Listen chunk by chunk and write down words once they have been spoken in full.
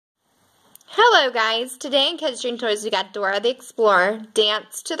Hello guys, today in Kids Dream Toys we got Dora the Explorer,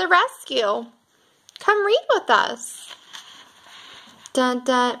 Dance to the Rescue. Come read with us. Dun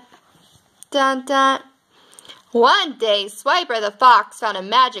dun, dun dun. One day, Swiper the Fox found a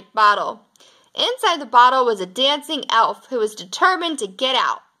magic bottle. Inside the bottle was a dancing elf who was determined to get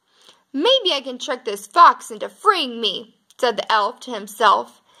out. Maybe I can trick this fox into freeing me, said the elf to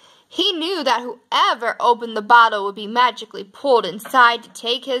himself. He knew that whoever opened the bottle would be magically pulled inside to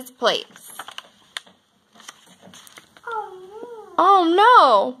take his place. Oh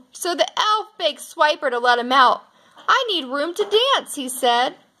no! So the elf begged Swiper to let him out. I need room to dance, he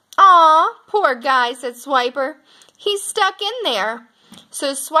said. Aw, poor guy, said Swiper. He's stuck in there.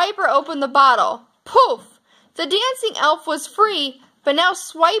 So Swiper opened the bottle. Poof! The dancing elf was free, but now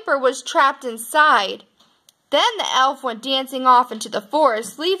Swiper was trapped inside. Then the elf went dancing off into the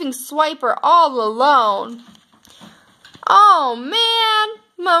forest, leaving Swiper all alone. Oh, man,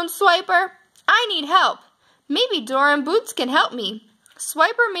 moaned Swiper. I need help. Maybe Dora and Boots can help me.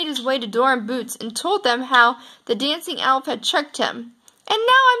 Swiper made his way to Dora and Boots and told them how the dancing elf had tricked him. And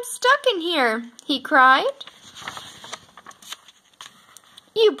now I'm stuck in here, he cried.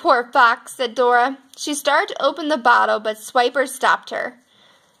 You poor fox, said Dora. She started to open the bottle, but Swiper stopped her.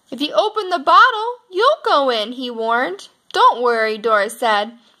 If you open the bottle, you'll go in, he warned. Don't worry, Dora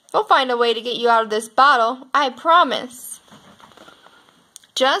said. We'll find a way to get you out of this bottle, I promise.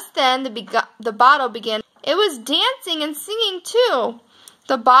 Just then, the bottle began. It was dancing and singing, too.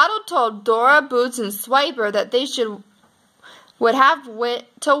 The bottle told Dora, Boots, and Swiper that they would have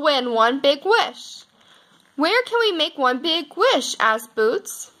to win one big wish. Where can we make one big wish? Asked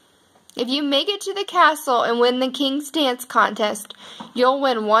Boots. If you make it to the castle and win the King's Dance Contest, you'll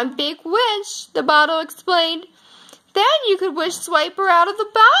win one big wish, the bottle explained. Then you could wish Swiper out of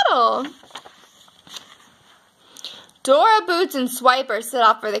the bottle. Dora, Boots, and Swiper set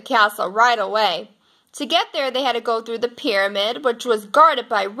off for the castle right away. To get there, they had to go through the pyramid, which was guarded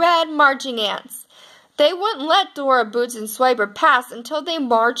by red marching ants. They wouldn't let Dora, Boots, and Swiper pass until they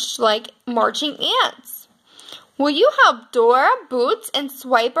marched like marching ants. Will you help Dora, Boots, and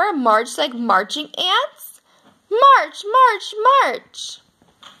Swiper march like marching ants? March, march, march!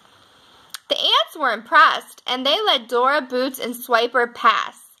 The ants were impressed, and they let Dora, Boots, and Swiper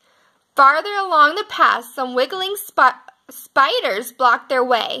pass. Farther along the path, some wiggling spiders blocked their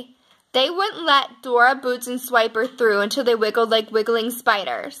way. They wouldn't let Dora, Boots, and Swiper through until they wiggled like wiggling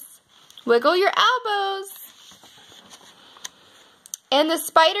spiders. Wiggle your elbows. And the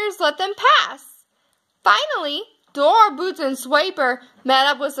spiders let them pass. Finally, Dora, Boots, and Swiper met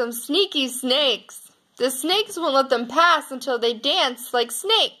up with some sneaky snakes. The snakes wouldn't let them pass until they danced like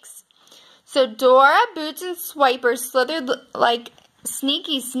snakes. So Dora, Boots, and Swiper slithered like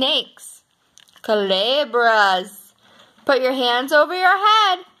sneaky snakes. Calabras. Put your hands over your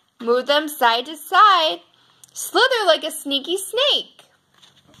head. Move them side to side. Slither like a sneaky snake.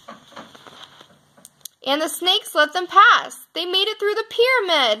 And the snakes let them pass. They made it through the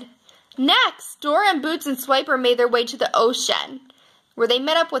pyramid. Next, Dora and Boots and Swiper made their way to the ocean, where they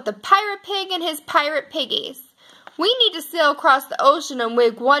met up with the pirate pig and his pirate piggies. We need to sail across the ocean and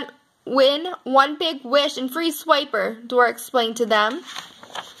win one big wish and free Swiper, Dora explained to them.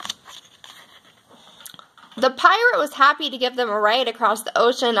 The pirate was happy to give them a ride across the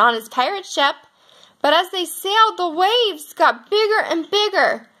ocean on his pirate ship, but as they sailed, the waves got bigger and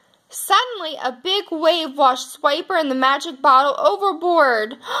bigger. Suddenly, a big wave washed Swiper and the magic bottle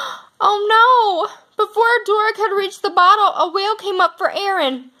overboard. Oh no! Before Dora could reach the bottle, a whale came up for air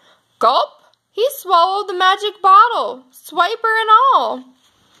and gulp! He swallowed the magic bottle, Swiper and all.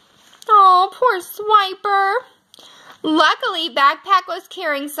 Oh, poor Swiper. Luckily, Backpack was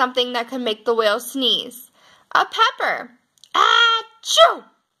carrying something that could make the whale sneeze. A pepper. Achoo!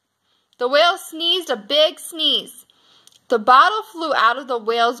 The whale sneezed a big sneeze. The bottle flew out of the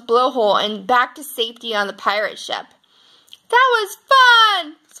whale's blowhole and back to safety on the pirate ship. That was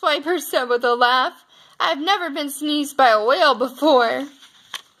fun, Swiper said with a laugh. I've never been sneezed by a whale before.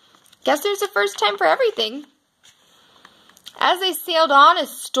 Guess there's a first time for everything. As they sailed on, a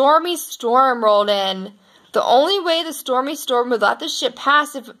stormy storm rolled in. The only way the stormy storm would let the ship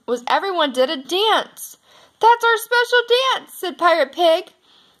pass was everyone did a dance. That's our special dance, said Pirate Pig.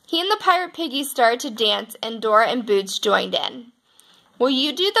 He and the Pirate Piggy started to dance, and Dora and Boots joined in. Will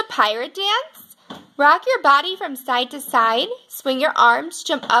you do the pirate dance? Rock your body from side to side, swing your arms,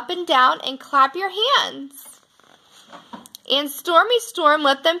 jump up and down, and clap your hands. And Stormy Storm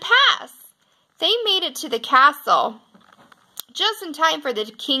let them pass. They made it to the castle, just in time for the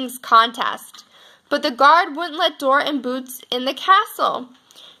King's contest. But the guard wouldn't let Dora and Boots in the castle.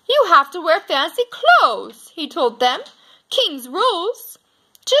 You have to wear fancy clothes, he told them. King's rules.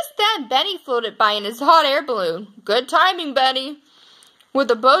 Just then, Benny floated by in his hot air balloon. Good timing, Benny. With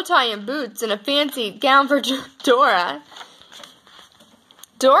a bow tie and boots and a fancy gown for Dora.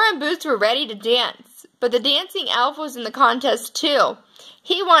 Dora and Boots were ready to dance, but the dancing elf was in the contest too.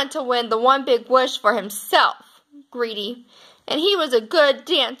 He wanted to win the one big wish for himself, greedy, and he was a good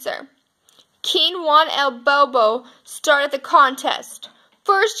dancer. King Juan El Bobo started the contest.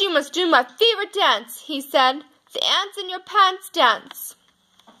 First, you must do my favorite dance, he said, the ants in your pants dance.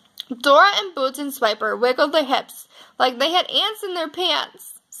 Dora and Boots and Swiper wiggled their hips like they had ants in their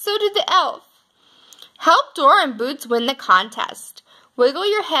pants. So did the elf. Help Dora and Boots win the contest. Wiggle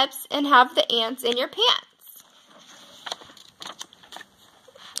your hips and have the ants in your pants.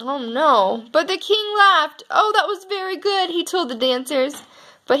 Oh no, but the king laughed. Oh, that was very good, he told the dancers.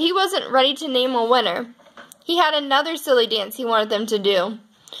 But he wasn't ready to name a winner. He had another silly dance he wanted them to do.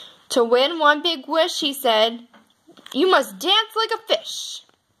 To win one big wish, he said, you must dance like a fish.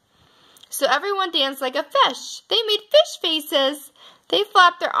 So everyone danced like a fish. They made fish faces. They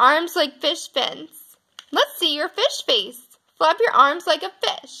flapped their arms like fish fins. Let's see your fish face. Flap your arms like a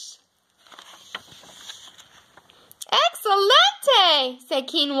fish. Excelente, said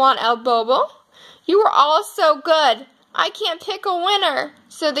King Juan El Bobo. You were all so good. I can't pick a winner.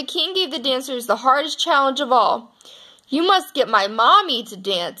 So the king gave the dancers the hardest challenge of all. You must get my mommy to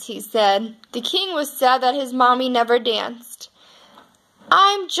dance, he said. The king was sad that his mommy never danced.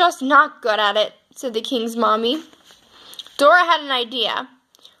 I'm just not good at it, said the king's mommy. Dora had an idea.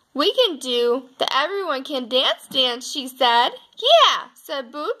 We can do the everyone can dance, she said. Yeah,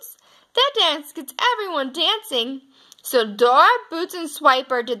 said Boots. That dance gets everyone dancing. So Dora, Boots, and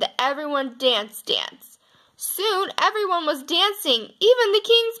Swiper did the everyone dance. Soon, everyone was dancing, even the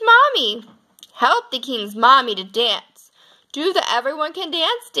king's mommy. Help the king's mommy to dance. Do the everyone can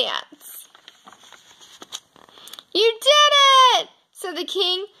dance. You did it, said the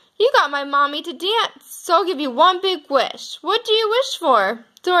king. You got my mommy to dance, so I'll give you one big wish. What do you wish for?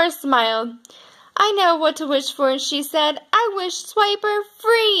 Dora smiled. I know what to wish for, she said. I wish Swiper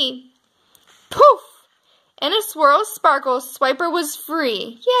free. Poof! In a swirl of sparkles, Swiper was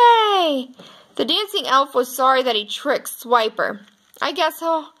free. Yay! The dancing elf was sorry that he tricked Swiper. I guess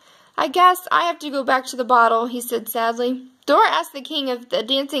I have to go back to the bottle, he said sadly. Dora asked the king if the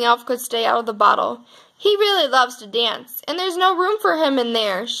dancing elf could stay out of the bottle. He really loves to dance, and there's no room for him in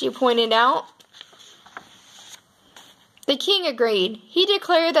there, she pointed out. The king agreed. He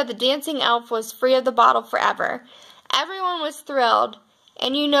declared that the dancing elf was free of the bottle forever. Everyone was thrilled.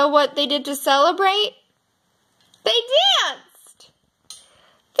 And you know what they did to celebrate? They danced!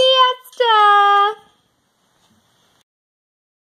 Fiesta!